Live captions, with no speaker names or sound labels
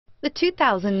The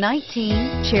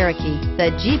 2019 Cherokee. The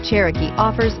Jeep Cherokee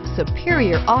offers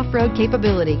superior off-road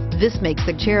capability. This makes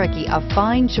the Cherokee a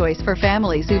fine choice for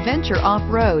families who venture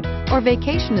off-road or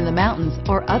vacation in the mountains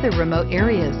or other remote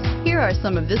areas. Here are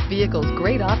some of this vehicle's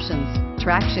great options: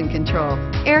 traction control,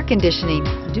 air conditioning,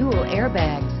 dual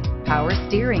airbags, power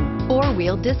steering,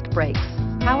 four-wheel disc brakes,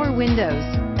 power windows,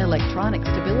 electronic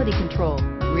stability control,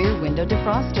 rear window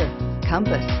defroster,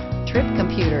 compass, trip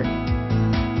computer.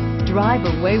 Drive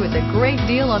away with a great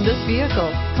deal on this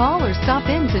vehicle. Call or stop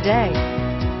in today.